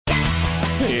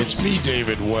Hey, it's me,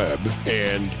 David Webb,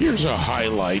 and here's a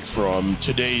highlight from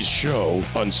today's show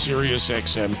on Sirius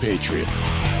XM Patriot.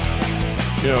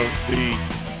 You know, the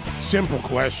simple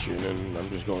question, and I'm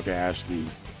just going to ask the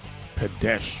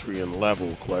pedestrian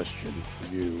level question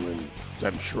for you, and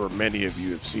I'm sure many of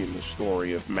you have seen the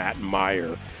story of Matt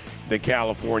Meyer, the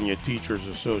California Teachers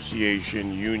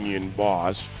Association union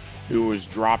boss, who was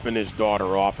dropping his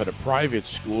daughter off at a private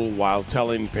school while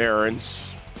telling parents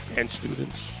and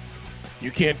students, you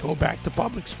can't go back to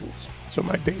public schools. So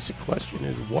my basic question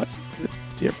is, what's the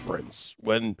difference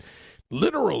when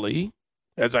literally,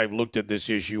 as I've looked at this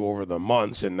issue over the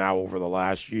months and now over the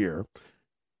last year,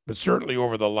 but certainly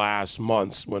over the last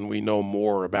months when we know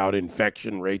more about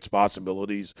infection rates,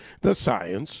 possibilities, the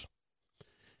science,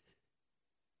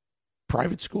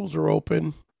 private schools are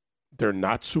open. They're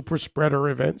not super spreader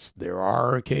events. There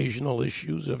are occasional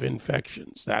issues of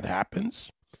infections. That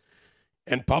happens.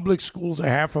 And public schools a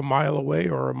half a mile away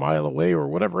or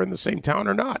whatever in the same town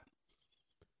or not.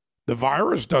 The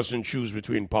virus doesn't choose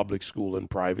between public school and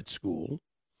private school.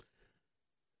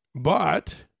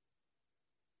 But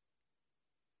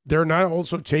they're not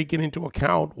also taking into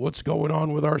account what's going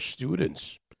on with our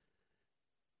students.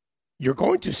 You're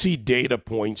going to see data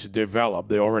points develop.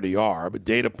 They already are, but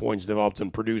data points developed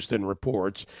and produced in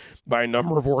reports by a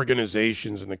number of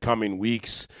organizations in the coming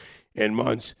weeks and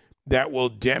months that will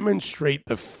demonstrate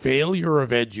the failure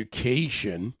of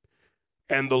education,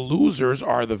 and the losers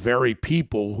are the very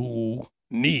people who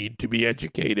need to be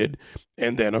educated.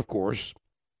 And then, of course,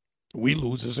 we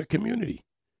lose as a community.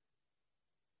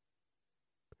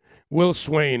 Will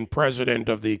Swain, president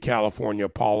of the California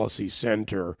Policy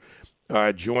Center,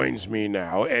 joins me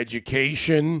now.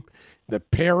 Education, the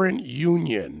parent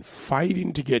union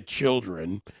fighting to get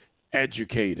children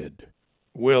educated.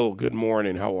 Will, good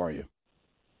morning. How are you?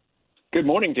 Good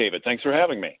morning, David. Thanks for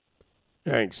having me.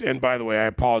 Thanks. And by the way, I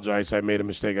apologize. I made a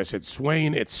mistake. I said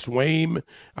Swain. It's Swaim.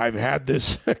 I've had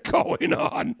this going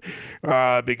on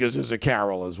because there's a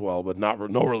Carol as well, but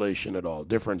no relation at all.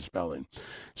 Different spelling.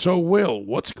 So, Will,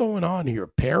 what's going on here?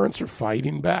 Parents are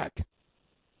fighting back.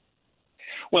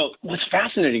 Well, what's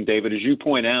fascinating, David, as you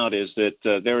point out, is that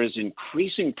there is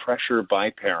increasing pressure by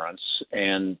parents,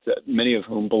 and many of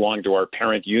whom belong to our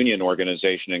parent union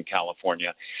organization in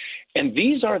California. And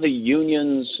these are the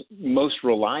union's most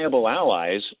reliable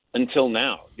allies until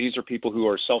now. These are people who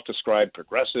are self-described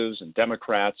progressives and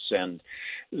Democrats, and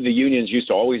the unions used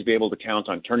to always be able to count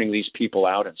on turning these people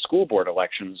out in school board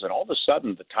elections. And all of a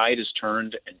sudden, the tide has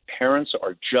turned, and parents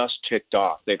are just ticked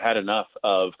off. They've had enough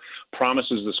of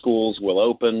promises the schools will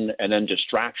open and then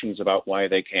distractions about why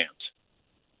they can't.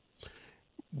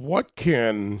 What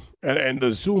can, and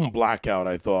the Zoom blackout,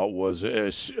 I thought, was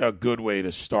a good way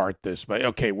to start this. But,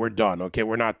 okay, we're done. Okay,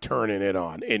 we're not turning it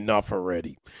on. Enough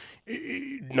already.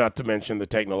 Not to mention the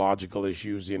technological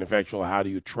issues, the ineffectual, how do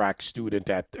you track student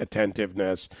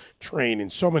attentiveness, training,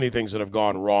 so many things that have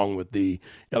gone wrong with the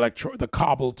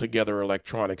cobbled together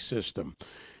electronic system.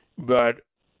 But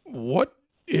what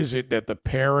is it that the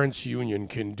parents' union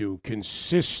can do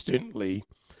consistently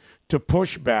to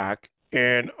push back?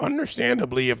 And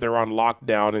understandably, if they're on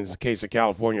lockdown, in the case of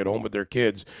California, at home with their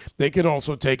kids, they can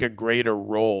also take a greater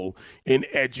role in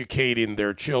educating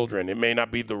their children. It may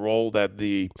not be the role that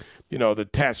the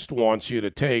test wants you to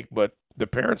take, but the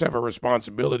parents have a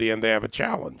responsibility and they have a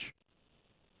challenge.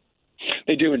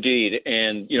 They do indeed.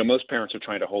 And, most parents are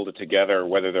trying to hold it together,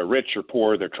 whether they're rich or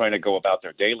poor. They're trying to go about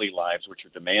their daily lives, which are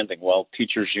demanding. Well,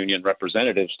 teachers union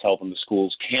representatives tell them the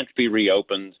schools can't be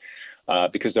reopened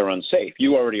because they're unsafe.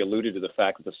 You already alluded to the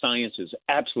fact that the science is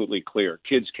absolutely clear.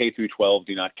 Kids K through 12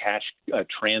 do not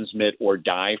transmit or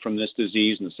die from this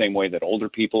disease in the same way that older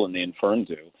people in the infirm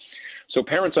do. So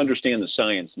parents understand the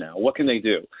science now. What can they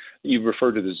do? You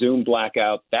referred to the Zoom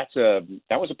blackout. That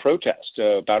was a protest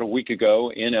about a week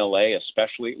ago in L.A.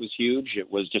 Especially, it was huge. It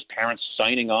was just parents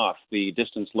signing off the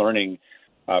distance learning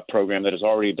program that has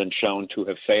already been shown to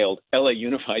have failed. L.A.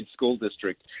 Unified School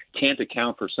District can't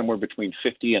account for somewhere between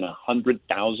 50 and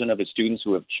 100,000 of its students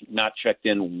who have not checked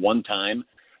in one time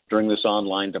during this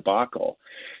online debacle.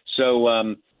 So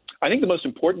I think the most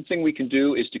important thing we can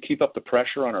do is to keep up the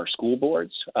pressure on our school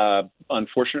boards.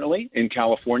 Unfortunately, in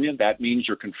California, that means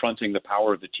you're confronting the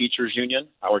power of the teachers union.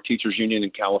 Our teachers union in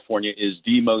California is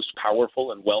the most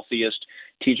powerful and wealthiest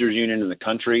teachers union in the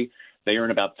country. They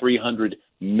earn about $300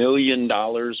 million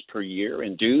per year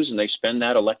in dues, and they spend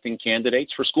that electing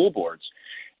candidates for school boards.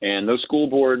 And those school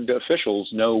board officials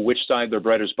know which side their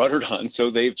bread is buttered on, so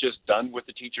they've just done what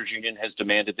the teachers union has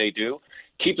demanded they do.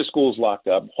 Keep the schools locked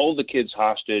up, hold the kids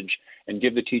hostage, and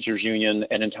give the teachers union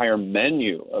an entire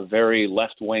menu of very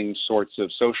left-wing sorts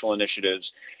of social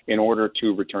initiatives in order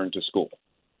to return to school.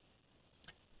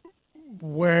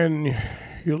 when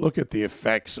you look at the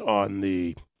effects on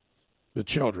the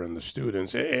children, the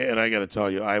students, and I got to tell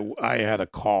you, I had a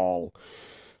call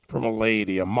from a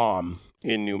lady, a mom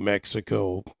in New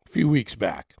Mexico a few weeks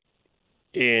back,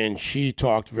 and she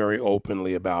talked very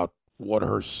openly about what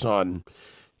her son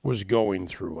was going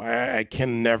through. I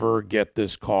can never get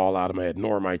this call out of my head,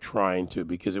 nor am I trying to,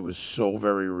 because it was so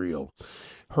very real.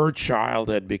 Her child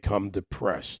had become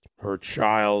depressed. Her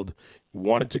child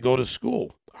wanted to go to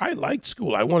school. I liked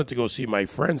school. I wanted to go see my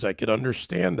friends. I could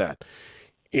understand that.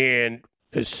 And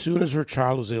as soon as her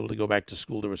child was able to go back to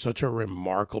school, there was such a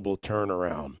remarkable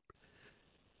turnaround.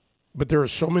 But there are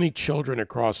so many children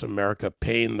across America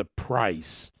paying the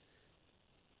price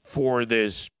for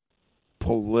this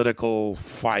political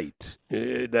fight.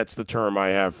 That's the term I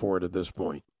have for it at this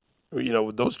point. You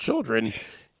know, those children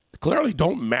clearly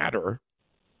don't matter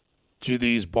to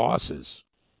these bosses.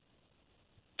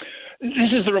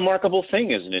 This is the remarkable thing,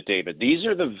 isn't it, David? These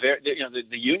are the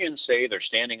unions say they're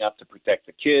standing up to protect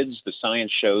the kids. The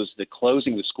science shows that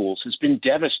closing the schools has been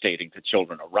devastating to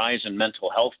children. A rise in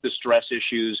mental health distress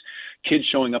issues, kids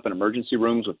showing up in emergency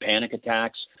rooms with panic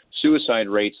attacks, suicide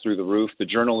rates through the roof. The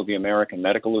Journal of the American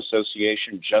Medical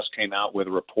Association just came out with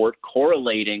a report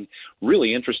correlating,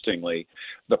 really interestingly,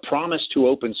 the promise to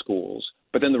open schools,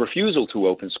 but then the refusal to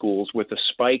open schools with the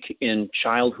spike in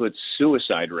childhood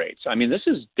suicide rates. I mean, this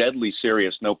is deadly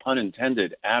serious, no pun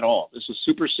intended at all. This is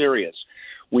super serious.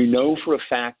 We know for a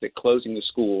fact that closing the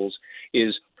schools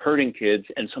is hurting kids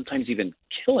and sometimes even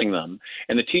killing them.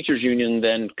 And the teachers union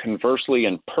then conversely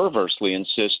and perversely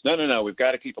insists, no, we've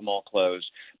got to keep them all closed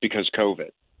because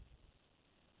COVID.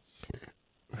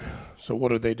 So what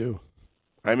do they do?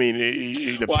 I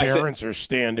mean, the parents are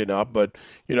standing up, but,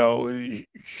 you know,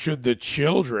 should the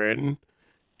children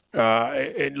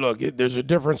and look, there's a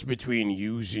difference between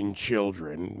using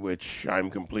children, which I'm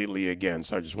completely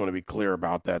against. I just want to be clear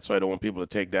about that, so I don't want people to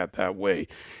take that way.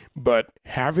 But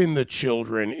having the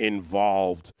children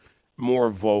involved more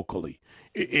vocally,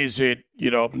 is it, you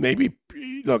know, maybe,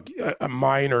 look, a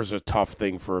minor is a tough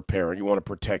thing for a parent. You want to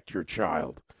protect your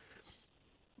child.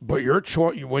 But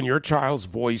when your child's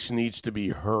voice needs to be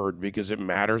heard because it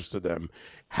matters to them,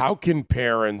 how can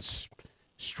parents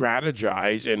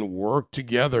strategize and work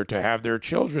together to have their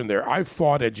children there? I've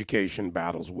fought education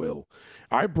battles, Will.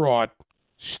 I brought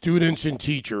students and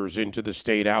teachers into the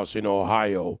State House in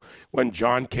Ohio when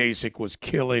John Kasich was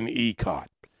killing ECOT.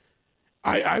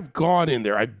 I've gone in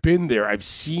there. I've been there. I've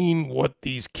seen what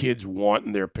these kids want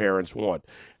and their parents want.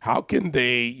 How can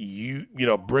they,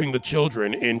 bring the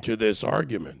children into this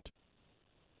argument?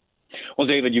 Well,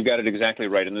 David, you got it exactly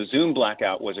right. And the Zoom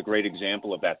blackout was a great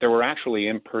example of that. There were actually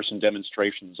in-person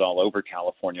demonstrations all over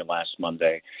California last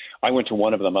Monday. I went to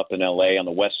one of them up in L.A. on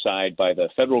the west side by the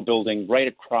federal building, right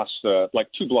across, 2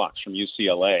 blocks from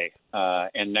UCLA,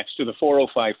 and next to the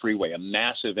 405 freeway, a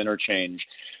massive interchange.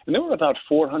 And there were about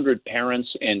 400 parents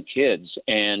and kids,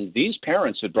 and these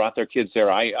parents had brought their kids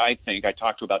there. I think I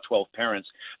talked to about 12 parents,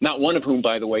 not one of whom,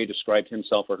 by the way, described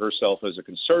himself or herself as a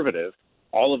conservative.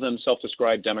 All of them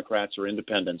self-described Democrats or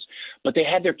independents, but they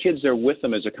had their kids there with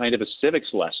them as a kind of a civics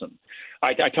lesson.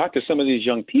 I talked to some of these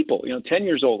young people, 10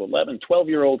 years old, 11,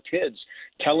 12-year-old kids,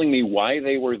 telling me why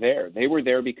they were there. They were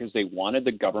there because they wanted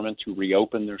the government to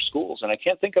reopen their schools. And I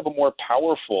can't think of a more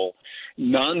powerful,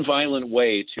 nonviolent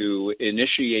way to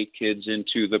initiate kids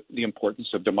into the importance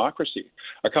of democracy.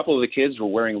 A couple of the kids were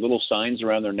wearing little signs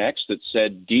around their necks that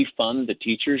said, defund the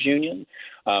teachers union.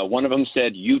 One of them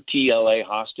said UTLA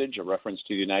hostage, a reference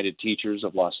to the United Teachers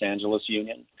of Los Angeles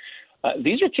Union.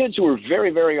 These are kids who were very,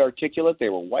 very articulate. They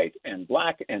were white and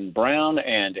black and brown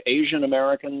and Asian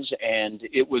Americans, and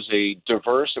it was a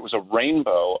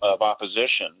rainbow of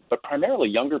opposition, but primarily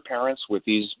younger parents with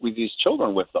these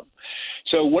children with them.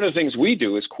 So one of the things we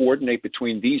do is coordinate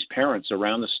between these parents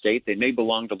around the state. They may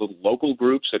belong to little local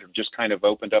groups that have just kind of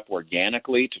opened up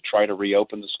organically to try to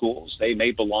reopen the schools. They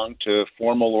may belong to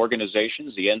formal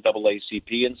organizations, the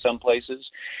NAACP in some places.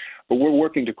 But we're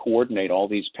working to coordinate all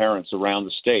these parents around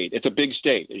the state. It's a big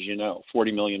state, as you know,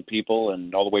 40 million people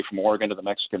and all the way from Oregon to the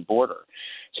Mexican border.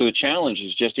 So the challenge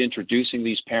is just introducing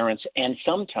these parents and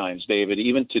sometimes, David,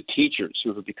 even to teachers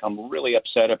who have become really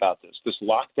upset about this. This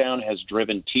lockdown has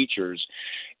driven teachers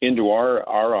into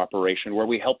our operation where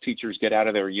we help teachers get out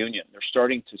of their union. They're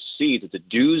starting to see that the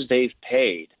dues they've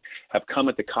paid have come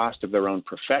at the cost of their own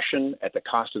profession, at the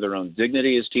cost of their own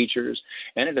dignity as teachers,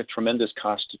 and at a tremendous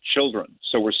cost to children.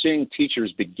 So we're seeing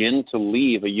teachers begin to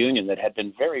leave a union that had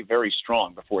been very, very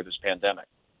strong before this pandemic.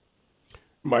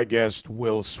 My guest,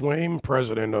 Will Swaim,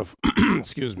 president of,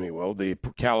 the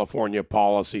California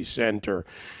Policy Center.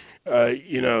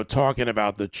 Talking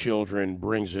about the children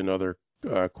brings another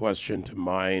question to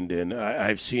mind, and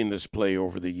I've seen this play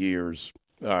over the years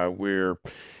where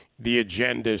the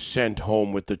agenda is sent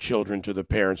home with the children to the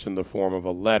parents in the form of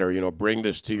a letter. Bring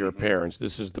this to your parents.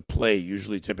 This is the play,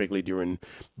 usually typically during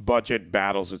budget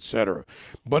battles, etc.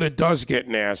 But it does get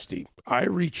nasty. I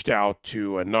reached out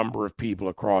to a number of people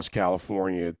across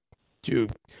California to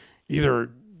either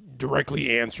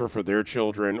directly answer for their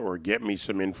children or get me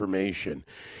some information.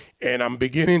 And I'm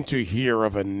beginning to hear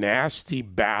of a nasty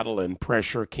battle and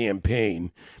pressure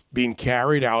campaign being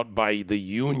carried out by the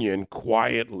union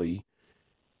quietly.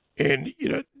 And,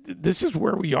 this is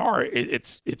where we are.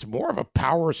 It's more of a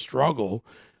power struggle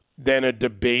than a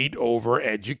debate over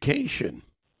education.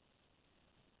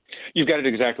 You've got it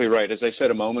exactly right. As I said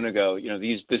a moment ago,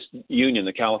 this union,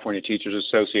 the California Teachers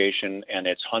Association, and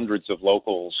its hundreds of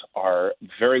locals are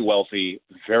very wealthy,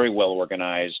 very well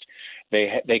organized.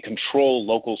 They control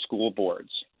local school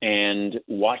boards, and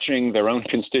watching their own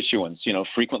constituents,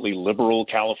 frequently liberal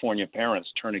California parents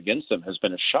turn against them has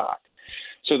been a shock.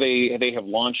 So they have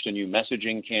launched a new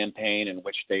messaging campaign in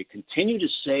which they continue to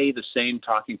say the same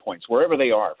talking points wherever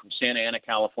they are, from Santa Ana,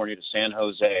 California to San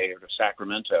Jose or to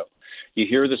Sacramento. You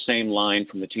hear the same line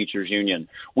from the teachers union.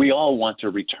 We all want to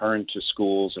return to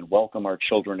schools and welcome our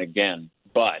children again.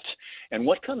 But, and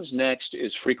what comes next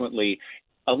is frequently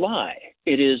a lie.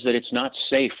 It is that it's not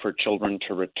safe for children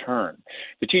to return.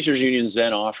 The teachers unions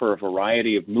then offer a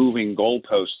variety of moving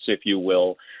goalposts, if you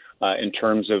will, in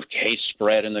terms of case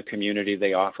spread in the community.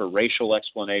 They offer racial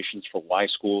explanations for why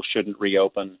schools shouldn't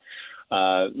reopen.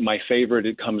 My favorite,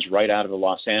 it comes right out of the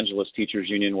Los Angeles Teachers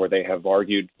Union, where they have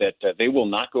argued that they will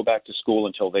not go back to school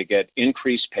until they get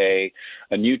increased pay,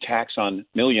 a new tax on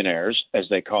millionaires, as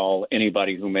they call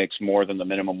anybody who makes more than the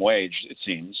minimum wage, it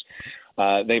seems.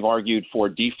 They've argued for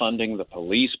defunding the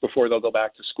police before they'll go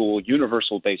back to school,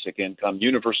 universal basic income,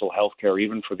 universal health care,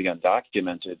 even for the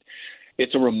undocumented.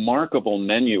 It's a remarkable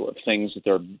menu of things that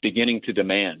they're beginning to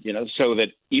demand, so that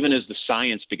even as the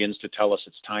science begins to tell us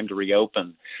it's time to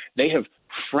reopen, they have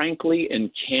frankly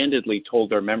and candidly told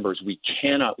their members, we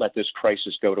cannot let this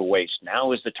crisis go to waste.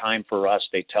 Now is the time for us,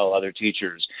 they tell other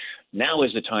teachers. Now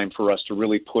is the time for us to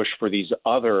really push for these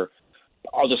other,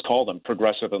 I'll just call them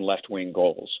progressive and left-wing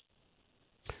goals.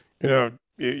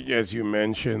 As you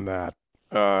mentioned that,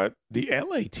 the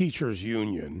LA Teachers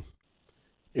Union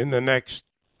in the next,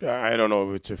 I don't know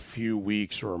if it's a few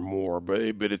weeks or more, but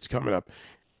it's coming up.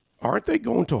 Aren't they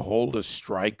going to hold a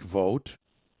strike vote?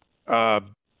 They're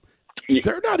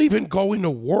not even going to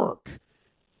work.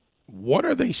 What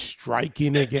are they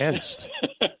striking against?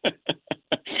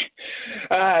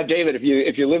 David,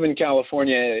 if you live in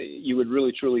California, you would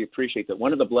really, truly appreciate that.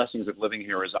 One of the blessings of living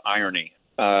here is irony.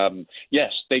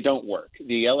 Yes, they don't work.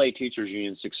 The LA Teachers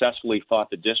Union successfully fought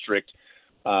the district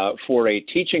for a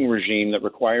teaching regime that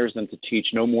requires them to teach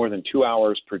no more than 2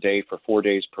 hours per day for 4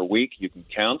 days per week. You can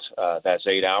count. That's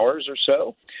 8 hours or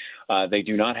so. They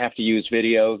do not have to use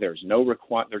video. There's no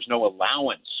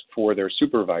allowance for their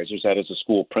supervisors, that is a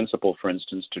school principal, for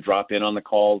instance, to drop in on the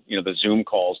call, the Zoom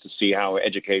calls to see how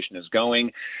education is going.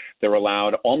 They're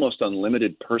allowed almost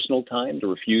unlimited personal time to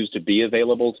refuse to be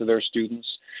available to their students.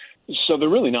 So they're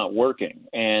really not working.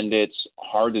 And it's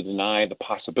hard to deny the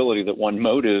possibility that one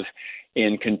motive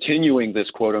in continuing this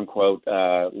quote-unquote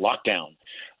lockdown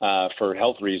for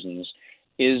health reasons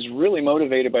is really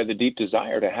motivated by the deep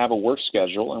desire to have a work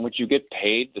schedule in which you get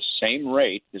paid the same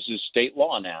rate. This is state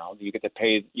law now. You get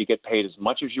paid as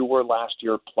much as you were last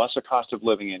year, plus a cost of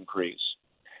living increase,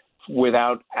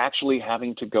 without actually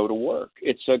having to go to work.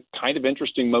 It's a kind of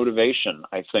interesting motivation,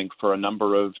 I think, for a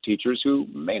number of teachers who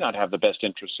may not have the best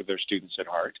interests of their students at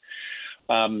heart.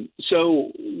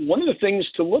 So one of the things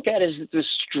to look at is that this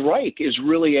strike is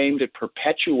really aimed at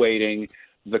perpetuating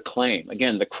the claim.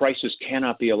 Again, the crisis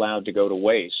cannot be allowed to go to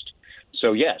waste.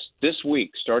 So yes, this week,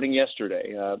 starting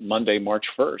yesterday, Monday, March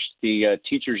 1st, the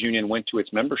teachers union went to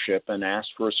its membership and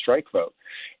asked for a strike vote.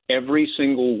 Every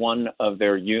single one of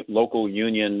their local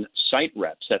union site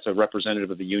reps, that's a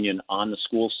representative of the union on the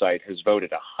school site, has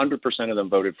voted. 100% of them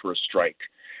voted for a strike.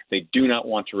 They do not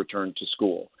want to return to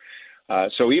school.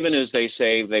 So even as they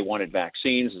say they wanted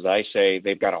vaccines, as I say,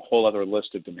 they've got a whole other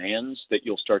list of demands that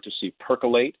you'll start to see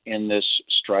percolate in this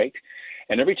strike.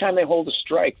 And every time they hold a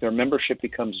strike, their membership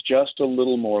becomes just a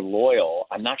little more loyal.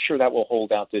 I'm not sure that will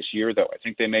hold out this year, though. I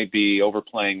think they may be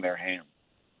overplaying their hand.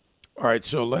 All right,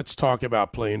 so let's talk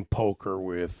about playing poker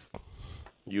with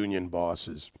union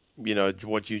bosses.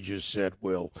 What you just said,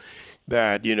 Will,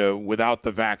 that, without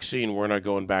the vaccine, we're not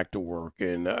going back to work.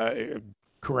 And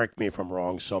correct me if I'm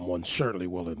wrong, someone certainly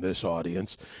will in this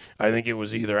audience. I think it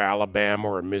was either Alabama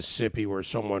or Mississippi where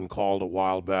someone called a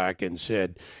while back and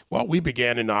said, well, we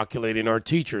began inoculating our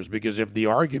teachers because if the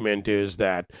argument is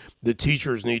that the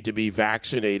teachers need to be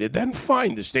vaccinated, then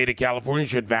fine, the state of California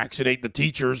should vaccinate the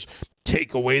teachers,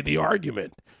 take away the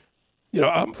argument.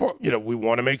 We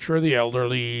want to make sure the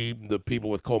elderly, the people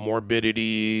with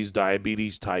comorbidities,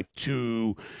 diabetes type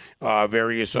 2,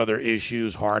 various other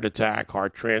issues, heart attack,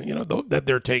 that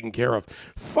they're taken care of.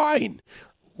 Fine.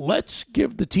 Let's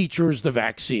give the teachers the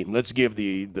vaccine. Let's give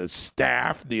the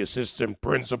staff, the assistant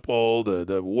principal,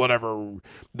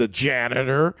 the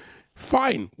janitor.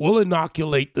 Fine. We'll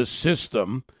inoculate the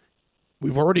system.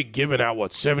 We've already given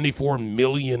out, 74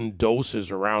 million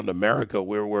doses around America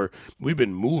where we've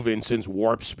been moving since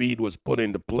warp speed was put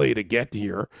into play to get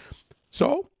here.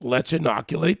 So let's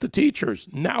inoculate the teachers.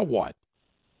 Now what?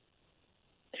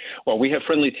 Well, we have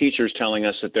friendly teachers telling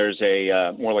us that there's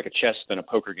a more like a chess than a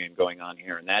poker game going on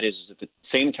here, and that is at the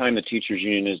same time the teachers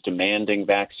union is demanding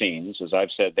vaccines. As I've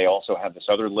said, they also have this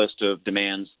other list of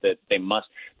demands that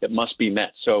must be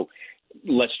met. So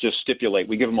let's just stipulate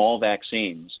we give them all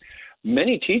vaccines.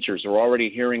 Many teachers are already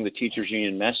hearing the teachers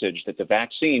union message that the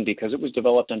vaccine, because it was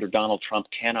developed under Donald Trump,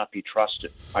 cannot be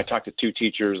trusted. I talked to 2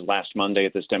 teachers last Monday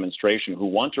at this demonstration who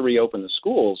want to reopen the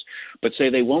schools, but say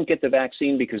they won't get the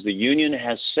vaccine because the union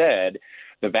has said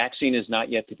the vaccine is not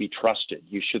yet to be trusted.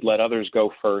 You should let others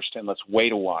go first, and let's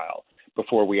wait a while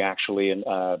before we actually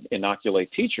immunize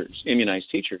teachers.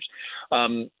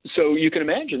 So you can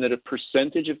imagine that a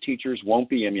percentage of teachers won't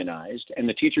be immunized, and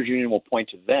the teachers union will point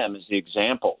to them as the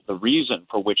example, the reason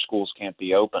for which schools can't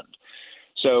be opened.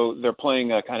 So they're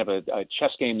playing a kind of a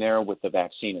chess game there with the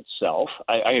vaccine itself.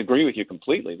 I agree with you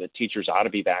completely that teachers ought to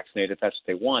be vaccinated if that's what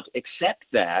they want, except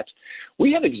that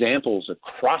we have examples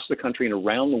across the country and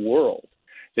around the world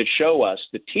that show us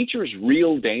the teacher's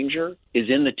real danger is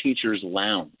in the teacher's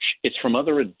lounge. It's from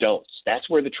other adults. That's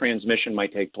where the transmission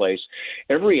might take place.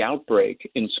 Every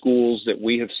outbreak in schools that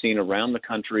we have seen around the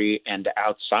country and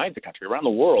outside the country, around the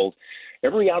world,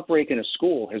 every outbreak in a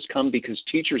school has come because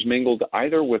teachers mingled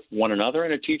either with one another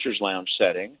in a teacher's lounge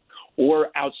setting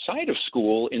or outside of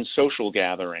school in social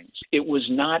gatherings. It was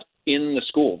not in the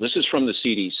school. This is from the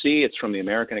CDC. It's from the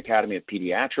American Academy of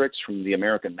Pediatrics, from the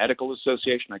American Medical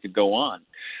Association. I could go on.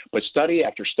 But study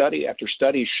after study after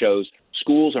study shows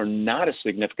schools are not a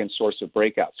significant source of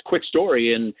breakouts. Quick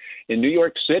story, in New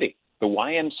York City, the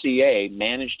YMCA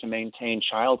managed to maintain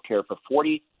childcare for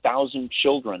 40,000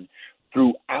 children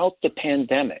throughout the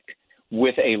pandemic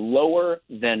with a lower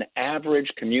than average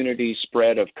community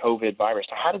spread of COVID virus.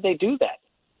 So how did they do that?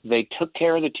 They took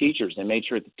care of the teachers. They made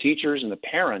sure the teachers and the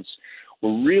parents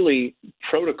were really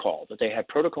protocol, that they had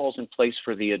protocols in place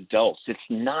for the adults. It's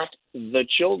not the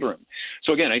children.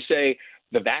 So again, I say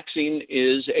the vaccine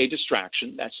is a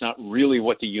distraction. That's not really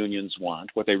what the unions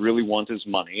want. What they really want is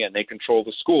money, and they control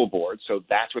the school board, so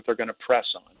that's what they're going to press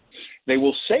on. They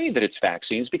will say that it's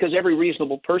vaccines because every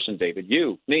reasonable person, David,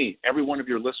 you, me, every one of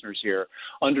your listeners here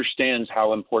understands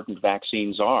how important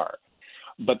vaccines are.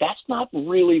 But that's not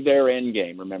really their end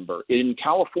game, remember. In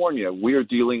California, we are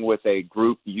dealing with a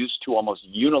group used to almost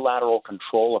unilateral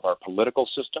control of our political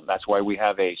system. That's why we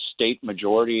have a state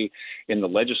majority in the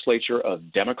legislature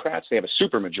of Democrats. They have a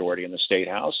supermajority in the state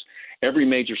house. Every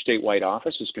major statewide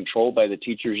office is controlled by the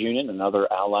teachers union and other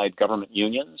allied government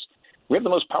unions. We have the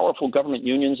most powerful government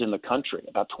unions in the country.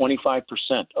 About 25%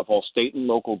 of all state and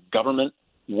local government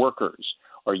workers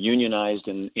are unionized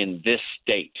in this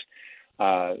state.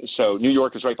 So New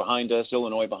York is right behind us,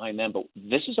 Illinois behind them, but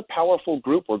this is a powerful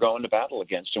group we're going to battle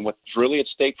against. And what's really at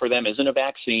stake for them isn't a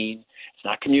vaccine, it's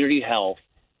not community health,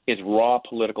 it's raw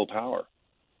political power.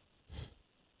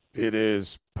 It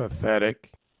is pathetic,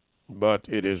 but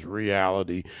it is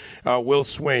reality. Will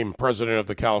Swaim, president of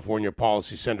the California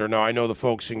Policy Center. Now, I know the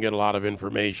folks can get a lot of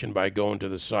information by going to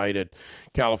the site at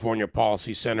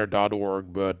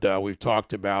californiapolicycenter.org, but we've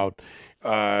talked about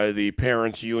the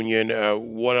parents' union.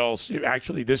 What else?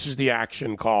 Actually, this is the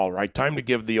action call, right? Time to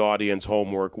give the audience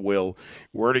homework, Will.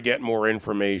 Where to get more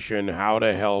information, how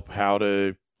to help, how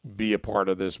to be a part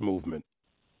of this movement.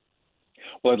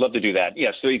 Well, I'd love to do that.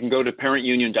 Yes, so you can go to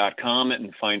parentunion.com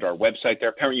and find our website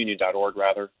there, parentunion.org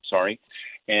rather,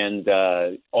 and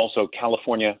also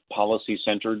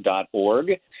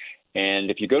californiapolicycenter.org. And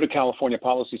if you go to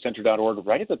californiapolicycenter.org,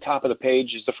 right at the top of the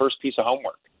page is the first piece of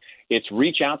homework. It's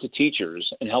reach out to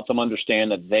teachers and help them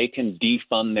understand that they can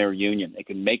defund their union. They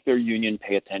can make their union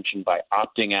pay attention by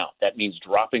opting out. That means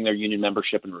dropping their union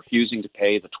membership and refusing to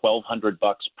pay the $1,200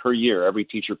 per year every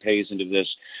teacher pays into this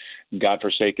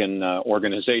godforsaken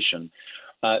organization.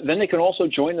 Then they can also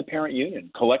join the parent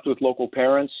union, collect with local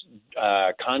parents,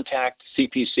 contact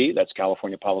CPC, that's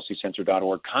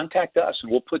CaliforniaPolicyCenter.org. Contact us,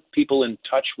 and we'll put people in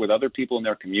touch with other people in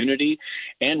their community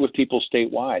and with people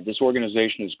statewide. This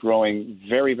organization is growing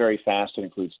very, very fast. It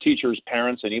includes teachers,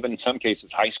 parents, and even in some cases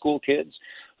high school kids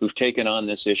who've taken on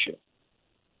this issue.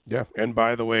 Yeah, and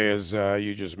by the way, as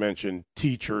you just mentioned,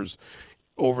 teachers,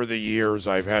 over the years,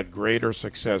 I've had greater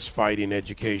success fighting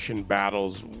education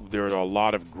battles. There are a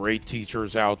lot of great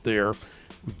teachers out there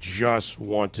who just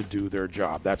want to do their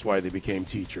job. That's why they became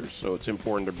teachers, so it's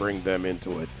important to bring them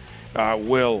into it.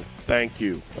 Will, thank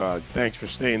you. Thanks for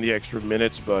staying the extra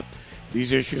minutes, but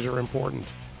these issues are important.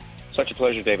 Such a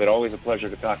pleasure, David. Always a pleasure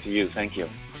to talk to you. Thank you.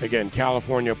 Again,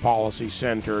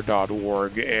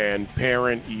 CaliforniaPolicyCenter.org and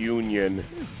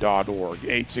ParentUnion.org.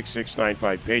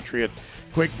 866-95-PATRIOT.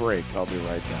 Quick break. I'll be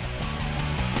right back.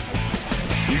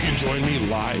 You can join me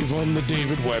live on The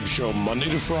David Webb Show Monday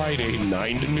to Friday,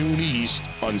 9 to noon East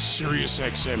on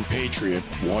SiriusXM Patriot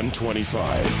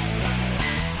 125.